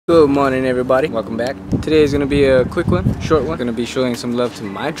Good morning everybody, welcome back. Today is going to be a quick one, short one. I'm going to be showing some love to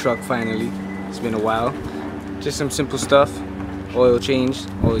my truck finally. It's been a while. Just some simple stuff. Oil change,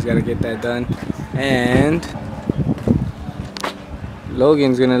 always got to get that done. And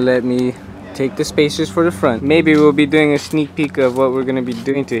Logan's going to let me take the spacers for the front. Maybe we'll be doing a sneak peek of what we're going to be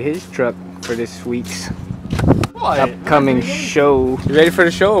doing to his truck for this week's upcoming show. You ready for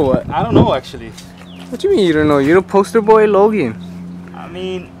the show or what? I don't know actually. What do you mean you don't know? You're the poster boy, Logan. I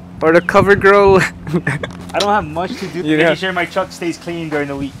mean, or the cover girl. I don't have much to do. Making sure my truck stays clean during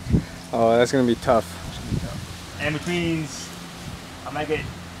the week. Oh, that's gonna be tough. And which means I might get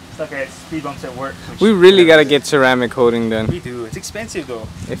stuck at speed bumps at work. We really gotta get ceramic coating done. We do. It's expensive though.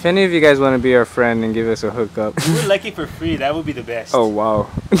 If any of you guys want to be our friend and give us a hookup, we're lucky for free. That would be the best. Oh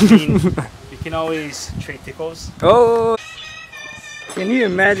wow. I mean, we can always trade tickles. Oh. Can you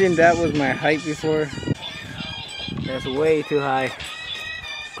imagine that was my height before? That's way too high.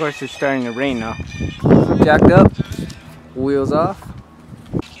 Of course it's starting to rain now. Jacked up, wheels off.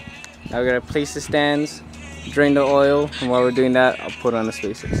 Now we gotta place the stands, drain the oil, and while we're doing that, I'll put on the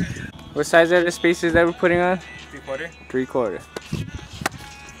spacers. What size are the spacers that we're putting on? 3/4. 3/4.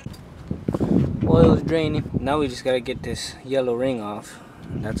 Oil's draining. Now we just gotta get this yellow ring off.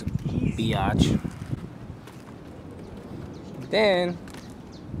 That's a biatch. Then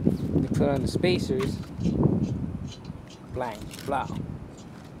we put on the spacers. Blank, flow.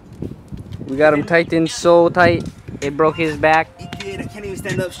 We got him tightened so tight, it broke his back. He did. I can't even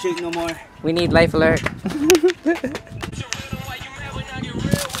stand up straight no more. We need life alert.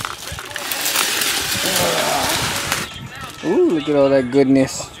 Ooh, look at all that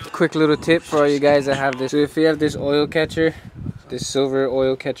goodness. Quick little tip for all you guys that have this. So if you have this oil catcher, this silver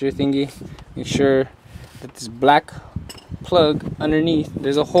oil catcher thingy, make sure that this black plug underneath,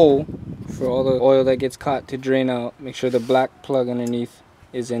 there's a hole for all the oil that gets caught to drain out. Make sure the black plug underneath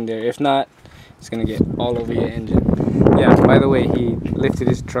is in there. If not, it's gonna get all over your engine. Yeah, by the way, he lifted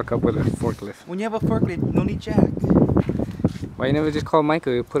his truck up with a forklift. When you have a forklift, no need jack. Why you never just call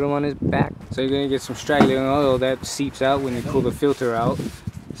Michael? You put him on his back. So you're gonna get some straggling oil that seeps out when you pull the filter out.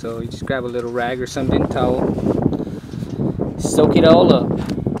 So you just grab a little rag or something, towel, soak it all up.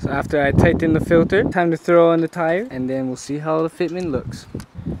 So after I tighten the filter, time to throw on the tire, and then we'll see how the fitment looks.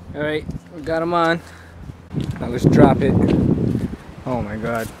 All right, we got them on. Now let's drop it. Oh my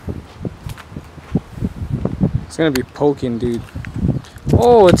God. It's gonna be poking, dude.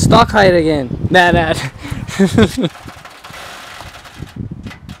 Oh, it's stock height again. Nah. How's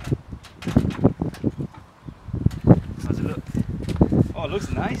it look? Oh, it looks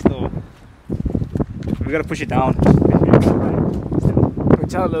nice though. We gotta push it down.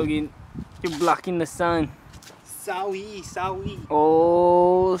 Watch out, Logan. You're blocking the sun. Sowie.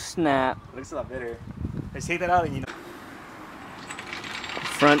 Oh, snap. Looks a lot better. Let's take that out and you know.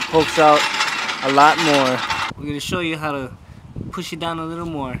 Front pokes out a lot more. We're gonna show you how to push it down a little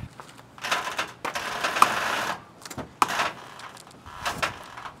more.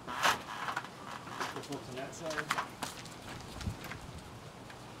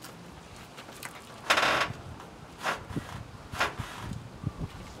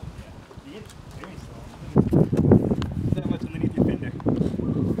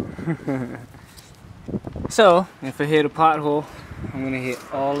 So, if I hit a pothole, I'm gonna hit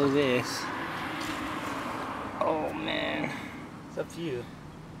all of this. Oh man. It's up to you.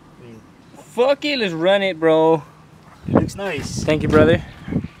 I mean, fuck it, let's run it, bro. It looks nice. Thank you, brother.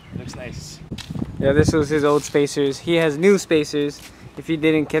 It looks nice. Yeah, this was his old spacers. He has new spacers. If you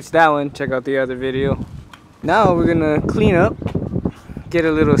didn't catch that one, check out the other video. Now we're gonna clean up, get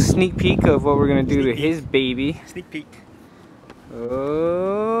a little sneak peek of what we're gonna do to his baby. Sneak peek.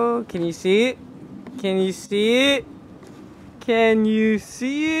 Oh, can you see it? Can you see it? Can you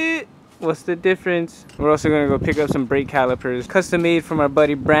see it? What's the difference? We're also gonna go pick up some brake calipers, custom made from our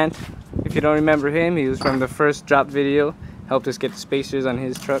buddy Brant. If you don't remember him, he was from the first drop video, helped us get the spacers on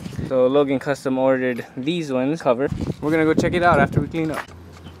his truck. So Logan custom ordered these ones, cover. We're gonna go check it out after we clean up.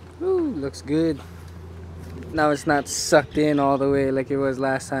 Ooh, looks good. Now it's not sucked in all the way like it was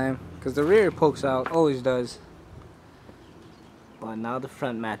last time, because the rear pokes out, always does. But now the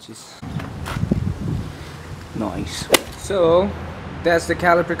front matches. Nice. So that's the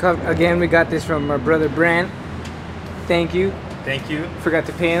caliper cover. Again, we got this from our brother Brant. Thank you. Thank you. Forgot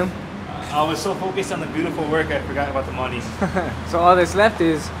to pay him. I was so focused on the beautiful work I forgot about the money. So all that's left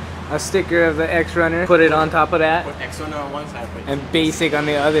is a sticker of the Xrunner. Put it on top of that. Put Xrunner on one side. And basic on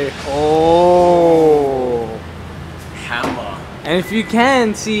the other. Oh. Hammer. And if you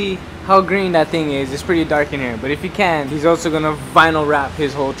can see how green that thing is, it's pretty dark in here. But if you can, he's also gonna vinyl wrap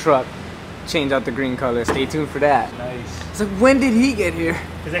his whole truck change out the green color. Stay tuned for that. Nice. It's like, when did he get here?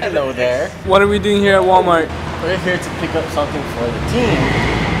 Hello there. What are we doing here at Walmart? We're here to pick up something for the team.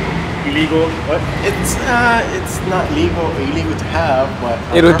 Illegal? What? It's not illegal to have, but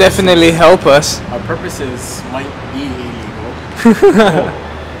It'll definitely help us. Our purposes might be illegal.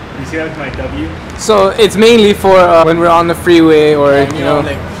 You see that with my W? So it's mainly for when we're on the freeway or And, you know.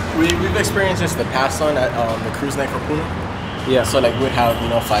 like we've experienced this the past one at the cruise night for Puna. Yeah. So like we'd have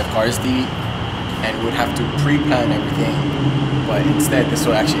 5 cars to eat, and we'd have to pre-plan everything. But instead, this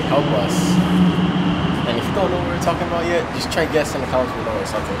will actually help us. And if you don't know what we're talking about yet, just try guess in the comments below or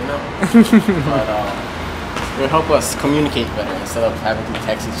something, you know. But it will help us communicate better instead of having to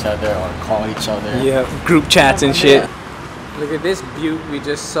text each other or call each other. Yeah, group chats and shit. Look at this beaut we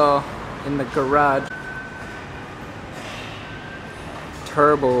just saw in the garage.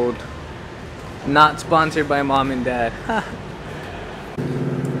 Turboed. Not sponsored by mom and dad.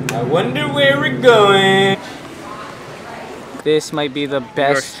 I wonder where we're going. This might be the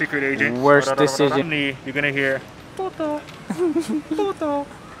best, secret agent. worst decision. You're gonna hear photo, photo,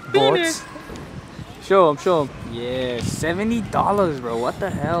 Bots. Show them. Yeah, $70, bro. What the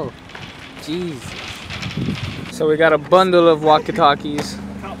hell? Jeez. So we got a bundle of walkie-talkies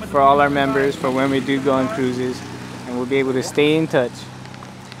for all our members for when we do go on cruises, and we'll be able to stay in touch.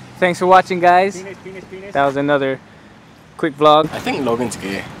 Thanks for watching, guys. Penis. That was another quick vlog. I think Logan's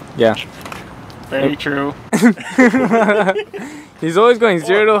gay. Yeah. Very true. He's always going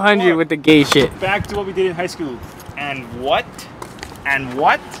 0 to 100 with the gay shit. Back to what we did in high school. And what? And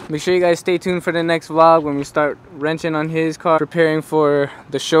what? Make sure you guys stay tuned for the next vlog when we start wrenching on his car, preparing for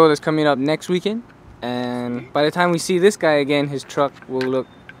the show that's coming up next weekend. And by the time we see this guy again, his truck will look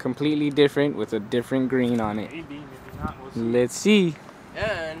completely different with a different green on it. Maybe not. We'll see. Let's see.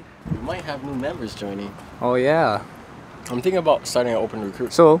 And we might have new members joining. Oh yeah. I'm thinking about starting an open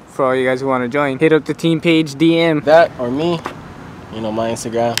recruit. So for all you guys who want to join, hit up the team page DM. That or me. My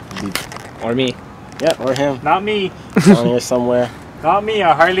Instagram. Or me. Yeah, or him. Not me. Down here somewhere. Not me.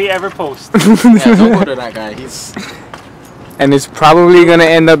 I hardly ever post. Yeah, don't go to that guy. He's... And it's probably gonna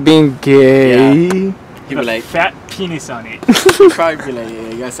end up being gay. Yeah. He'd be like... fat penis on it. He'd probably be like, yeah,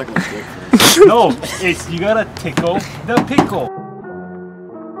 you gotta suck my dick first. No, it's you gotta tickle the pickle.